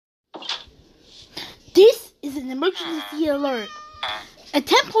emergency alert. A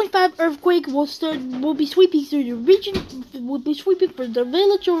 10.5 earthquake will be sweeping through the region. Will be sweeping for the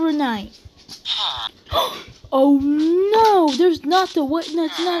village overnight. Oh no! There's not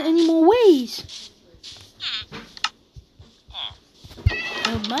any more ways.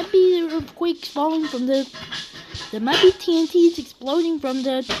 There might be earthquakes falling from the. There might be TNTs exploding from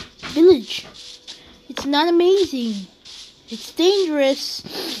the village. It's not amazing. It's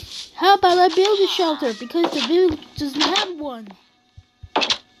dangerous. How about I build a shelter because the village doesn't have one.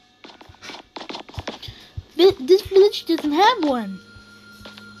 This village doesn't have one.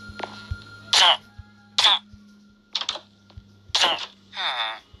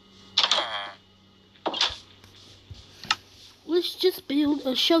 Let's just build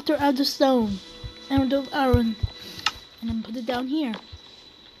a shelter out of stone, out of iron, and then put it down here.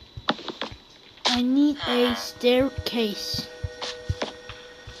 I need a staircase.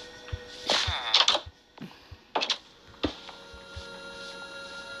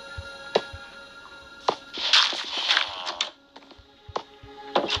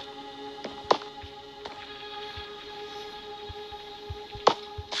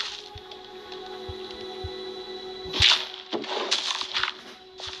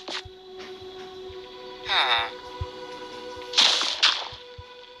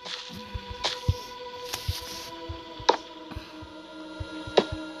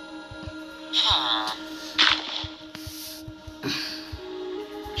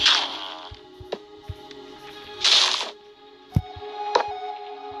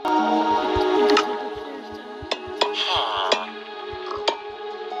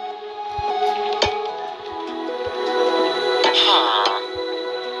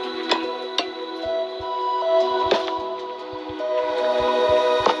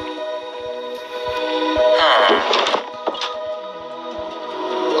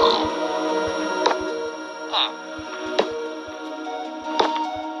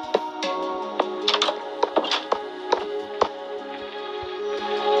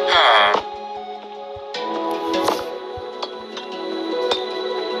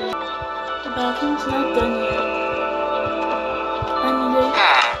 The bathroom's not done yet. I need a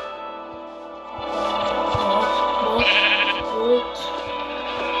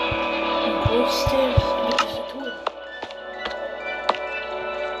go upstairs because the toilet.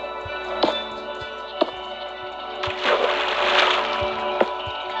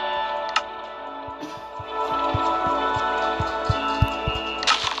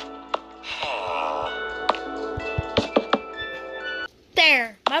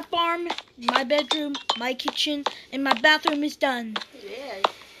 There, my farm, my bedroom, my kitchen, and my bathroom is done. Yeah.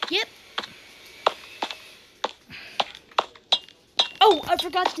 Yep. Oh, I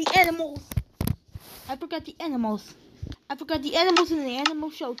forgot the animals. I forgot the animals in the animal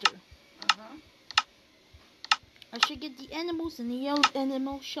shelter. I should get the animals in the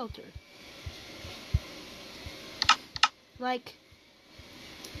animal shelter. Like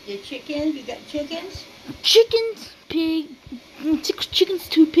The chickens, you got chickens? chickens, chickens,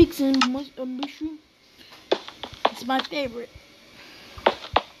 2 pigs, and a mushroom. It's my favorite.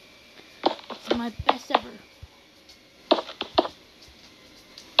 It's my best ever.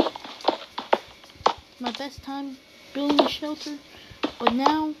 My best time building a shelter, but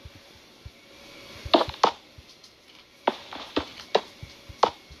now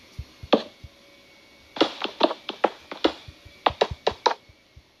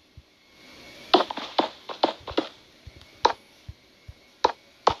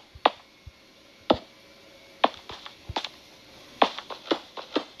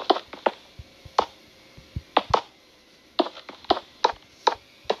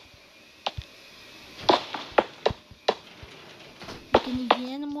we can eat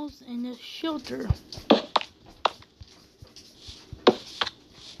the animals in the shelter.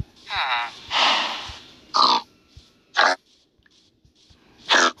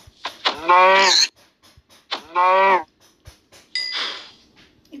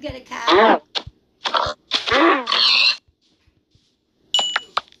 You got a cow?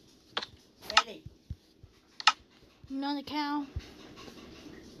 Ready. Not a cow.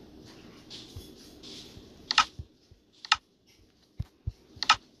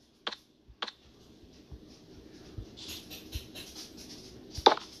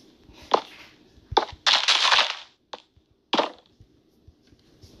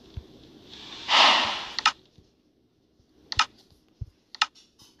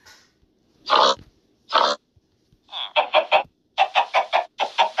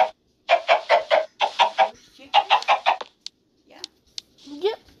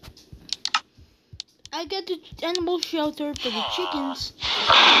 Yep. I got the animal shelter for the chickens,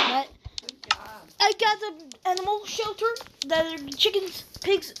 but Good job. I got got the animal shelter that are chickens,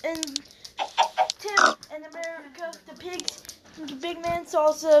 pigs, and Tim and America. The pigs, the big man,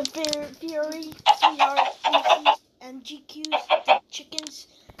 Salsa, Fury, Sweetheart, Lucy, and GQ's the chickens,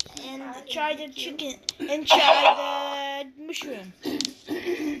 and try the chicken and try the mushroom.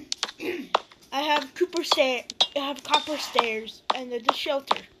 I have copper stairs and the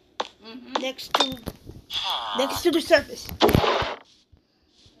shelter next to the surface.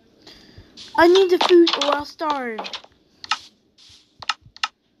 I need the food or I'll starve.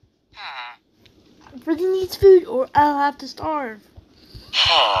 Freddy needs food or I'll have to starve.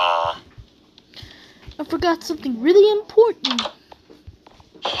 I forgot something really important.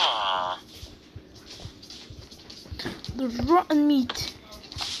 There's rotten meat.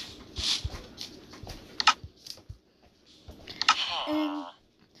 And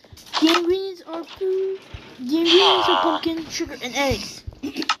the ingredients are food. The ingredients are pumpkin, sugar, and eggs.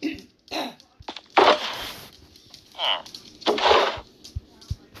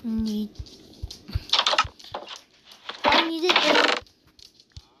 I needed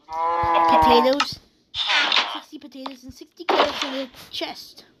potatoes, 60 potatoes and 60 carrots in the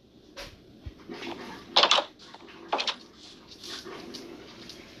chest.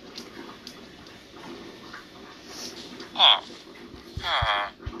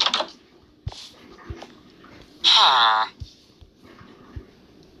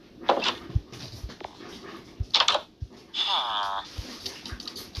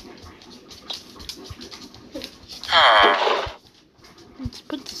 Let's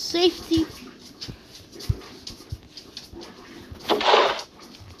put the safety.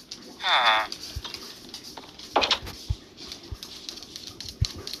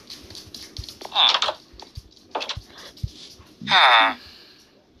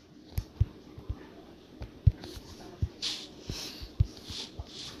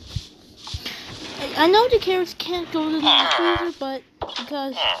 I know the carrots can't go to the freezer, but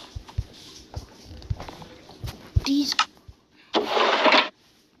because these,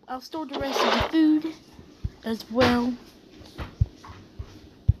 I'll store the rest of the food as well.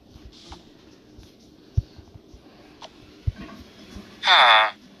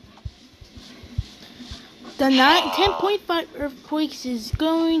 The 10.5 earthquakes is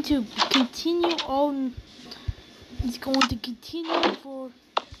going to continue on. It's going to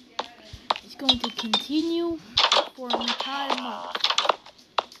continue for an entire month.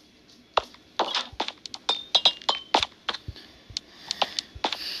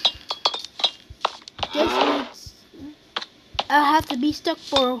 This means I'll have to be stuck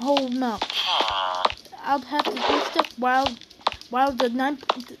for a whole month. I'll have to be stuck while the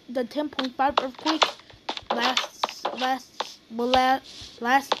 10.5 earthquake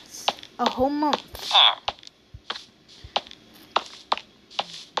lasts a whole month.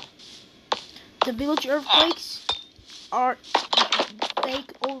 The village earthquakes are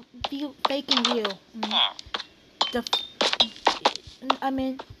fake and real.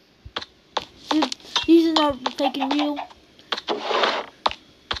 These are not fake and real.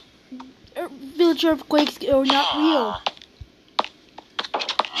 Village earthquakes are not real.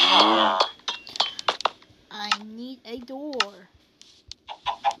 I need a door.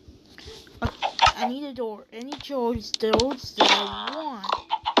 I need a door. Any choice doors that I want.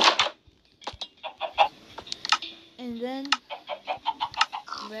 And then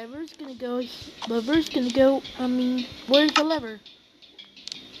lever's gonna go. Where's the lever?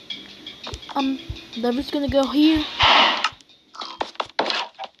 Lever's gonna go here.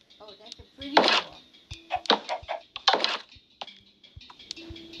 Oh, that's a pretty door.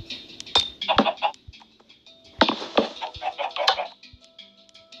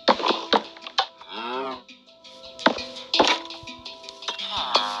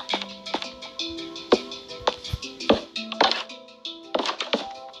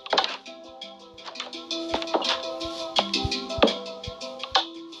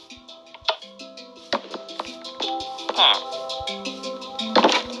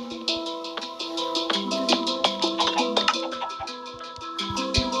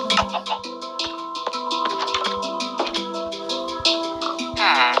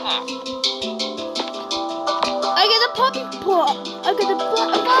 I get a puppy pot. I get a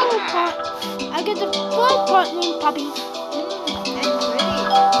flower pot. I get a flower pot named Puppy. That's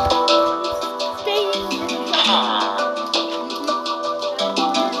Staying in the shop.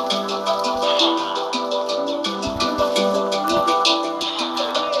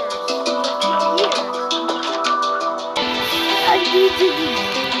 I need to eat.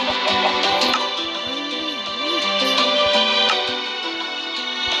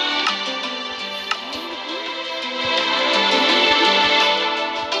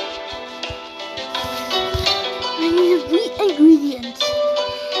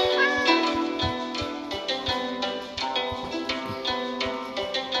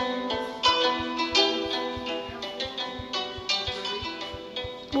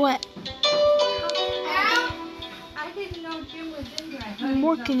 What? I didn't know Jim was in there. I thought I'm he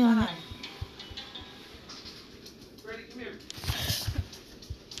was working on it. outside.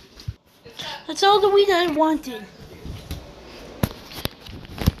 That's all the wheat I wanted.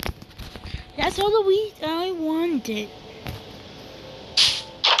 That's all the wheat I wanted.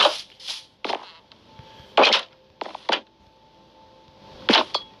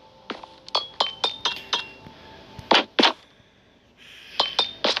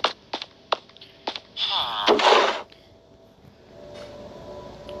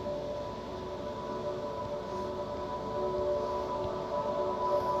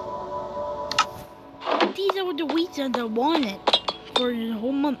 These are the wheats that I wanted for the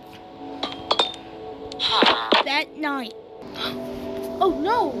whole month. That night. Oh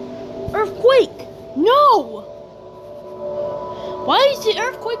no! Earthquake! No! Why is the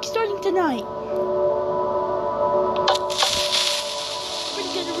earthquake starting tonight? We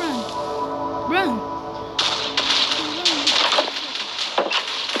gotta run. Run!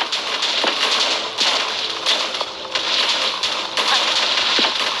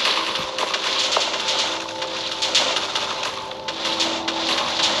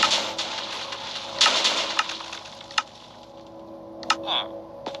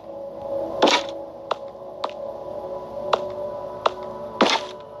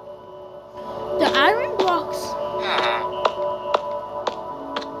 The iron blocks.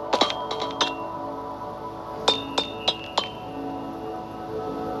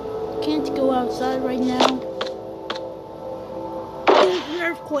 Can't go outside right now. There's an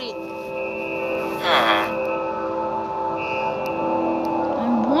earthquake.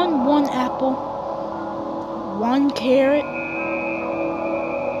 And one apple, 1 carrot,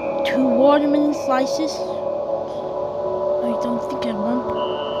 2 watermelon slices. I don't think I want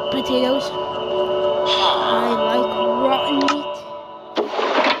potatoes. I like rotten meat.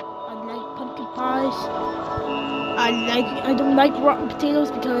 I like pumpkin pies. I don't like rotten potatoes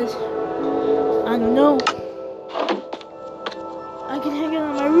because I don't know. I can hang out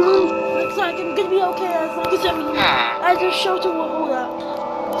in my room. Looks like I'm gonna be okay as long as the shelter will hold up.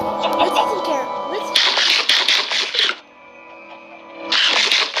 Let's eat some carrot.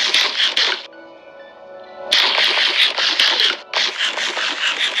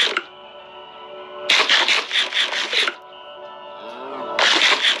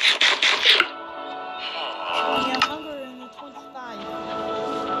 I'm hungry in the 25.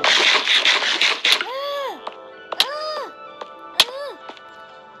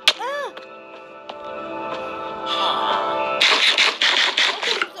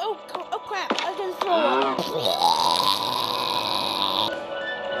 Oh crap, I'm gonna throw up.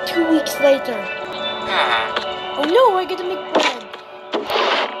 2 weeks later. Oh no, I gotta make bread.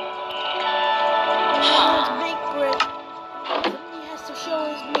 I have to make bread. Somebody has to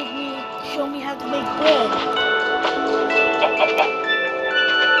show me how to make bread.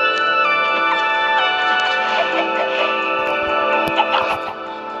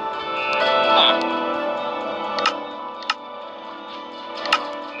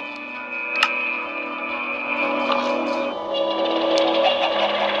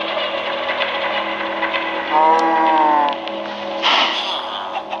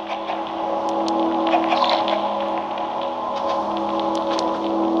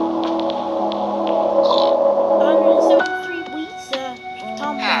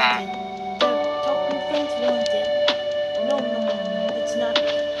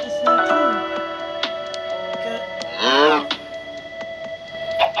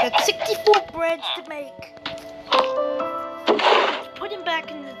 Got 64 breads to make. Let's put them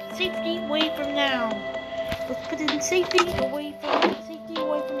back in the safety away from now. Let's put it in safety away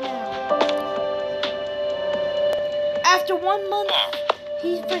from now. After 1 month,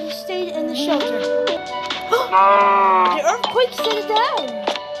 he stayed in the shelter. The earthquake set down.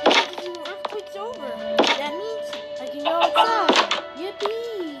 The earthquake's over. That means I can go outside.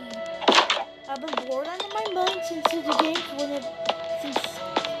 Yippee! I've been bored out of my mind since the games when it